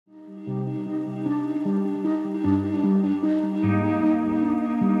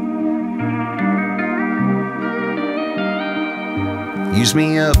use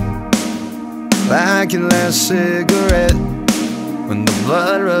me up like your last cigarette. When the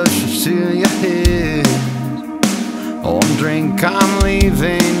blood rushes to your head, one drink, I'm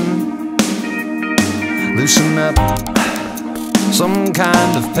leaving. Loosen up, some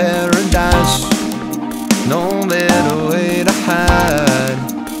kind of paradise. No better way to hide.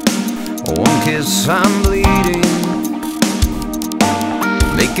 One kiss, I'm bleeding.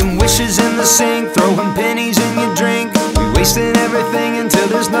 Making wishes in the sink, throwing pennies in your drink. We wasted everything until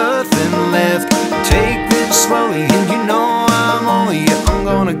there's nothing left. Take this slowly, and you know I'm all you. I'm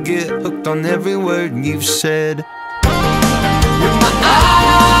gonna get hooked on every word you've said. You're my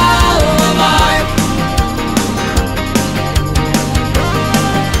alibi.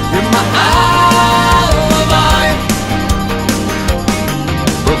 You're my alibi.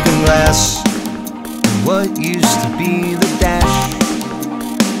 Broken glass and what used to be the dash.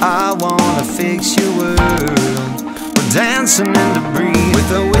 I wanna fix your world. We're dancing in debris with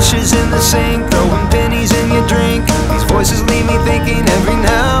the wishes in the sink, throwing pennies in your drink. These voices leave me thinking every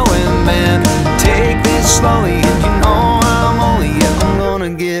now and then. Take this slowly, and you know I'm only you. I'm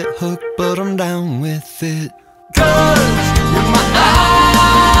gonna get hooked, but I'm down with it. 'Cause you're my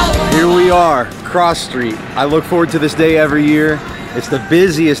ally. Here we are, Cross Street. I look forward to this day every year. It's the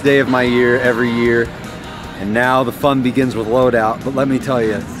busiest day of my year every year. And now the fun begins with loadout. But let me tell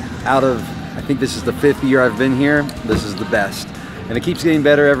you, out of, I think this is the 5th year I've been here, this is the best. And it keeps getting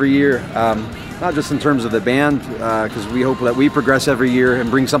better every year. Not just in terms of the band, because we hope that we progress every year and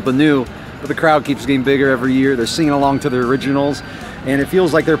bring something new, but the crowd keeps getting bigger every year. They're singing along to the originals, and it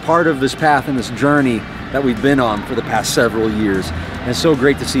feels like they're part of this path and this journey that we've been on for the past several years. And it's so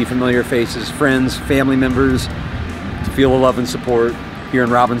great to see familiar faces, friends, family members, to feel the love and support here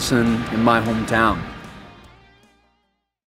in Robinson, in my hometown.